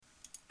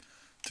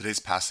Today's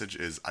passage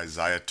is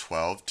Isaiah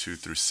 12, 2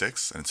 through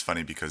 6. And it's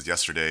funny because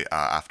yesterday,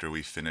 after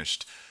we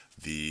finished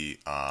the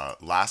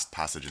last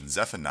passage in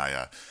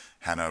Zephaniah,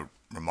 Hannah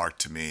remarked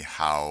to me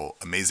how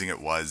amazing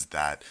it was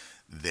that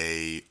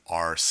they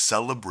are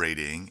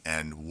celebrating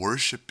and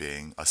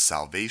worshiping a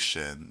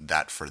salvation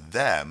that for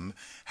them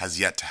has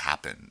yet to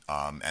happen.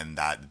 And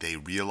that they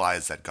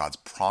realize that God's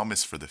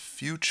promise for the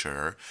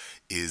future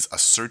is a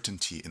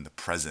certainty in the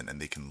present and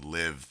they can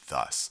live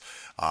thus.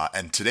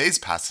 And today's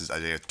passage,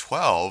 Isaiah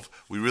 12,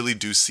 we really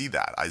do see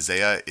that.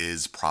 Isaiah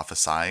is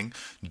prophesying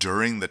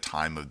during the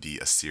time of the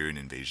Assyrian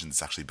invasion.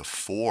 It's actually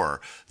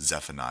before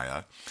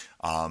Zephaniah.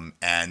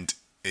 And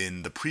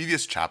in the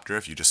previous chapter,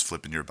 if you just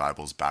flip in your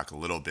Bibles back a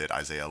little bit,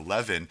 Isaiah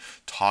 11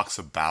 talks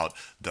about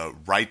the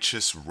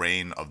righteous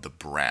reign of the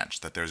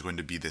branch, that there's going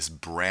to be this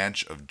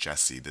branch of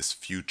Jesse, this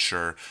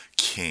future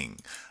king,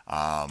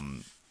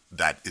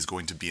 that is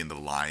going to be in the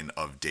line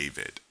of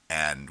David.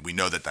 And we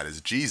know that that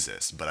is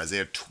Jesus. But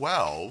Isaiah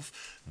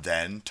 12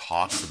 then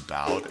talks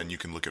about, and you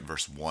can look at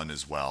verse 1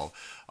 as well,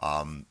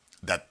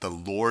 that the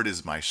Lord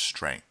is my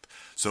strength.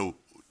 So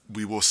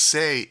we will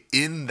say,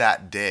 in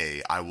that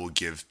day I will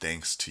give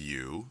thanks to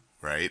you,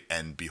 right?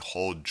 And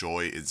behold,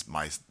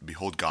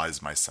 behold, God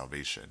is my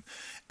salvation.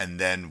 And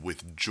then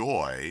with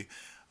joy,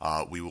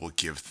 we will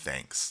give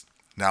thanks.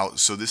 Now,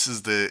 so this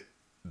is the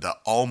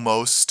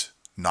almost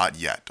not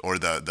yet, or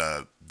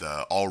the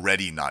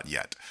already not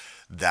yet,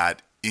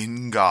 that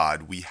in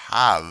God we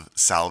have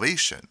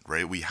salvation,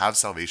 right? We have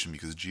salvation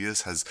because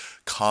Jesus has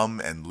come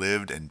and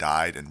lived and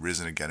died and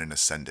risen again and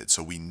ascended.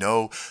 So we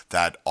know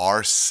that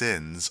our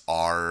sins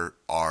are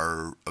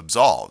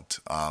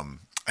absolved.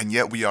 And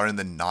yet we are in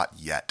the not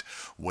yet,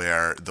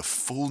 where the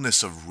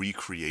fullness of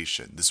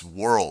recreation, this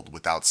world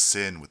without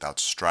sin, without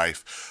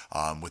strife,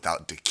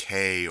 without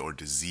decay or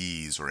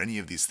disease or any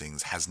of these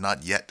things has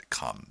not yet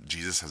come.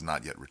 Jesus has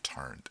not yet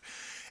returned.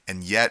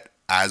 And yet,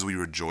 as we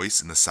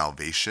rejoice in the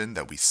salvation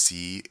that we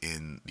see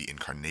in the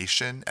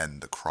incarnation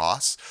and the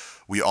cross,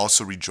 we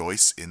also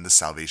rejoice in the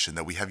salvation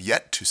that we have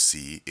yet to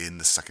see in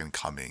the second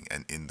coming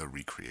and in the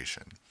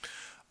recreation.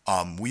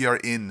 We are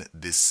in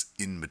this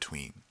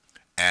in-between.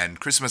 And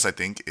Christmas, I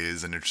think,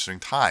 is an interesting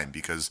time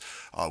because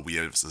we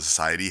as a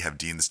society have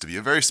deemed this to be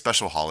a very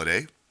special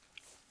holiday.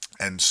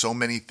 And so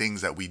many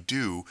things that we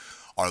do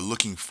are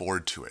looking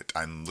forward to it.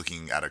 I'm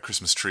looking at a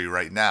Christmas tree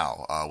right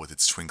now with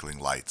its twinkling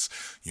lights.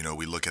 You know,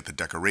 we look at the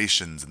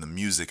decorations and the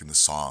music and the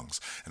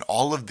songs and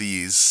all of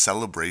these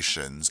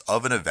celebrations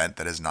of an event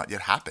that has not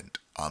yet happened,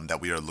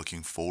 that we are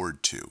looking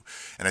forward to.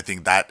 And I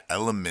think that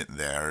element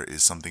there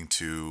is something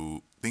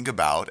to think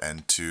about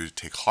and to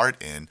take heart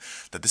in,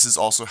 that this is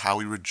also how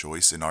we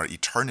rejoice in our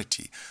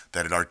eternity,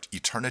 that in our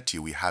eternity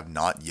we have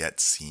not yet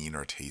seen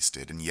or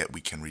tasted, and yet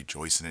we can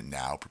rejoice in it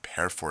now,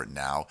 prepare for it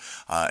now,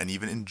 and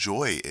even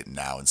enjoy it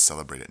now and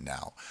celebrate it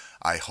now.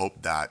 I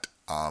hope that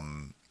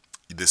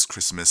this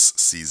Christmas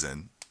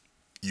season,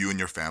 you and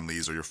your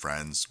families or your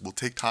friends will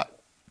take time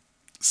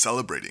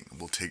celebrating,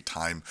 will take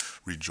time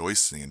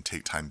rejoicing, and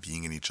take time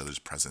being in each other's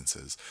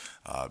presences,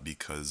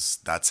 because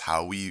that's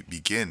how we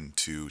begin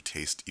to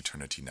taste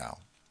eternity now.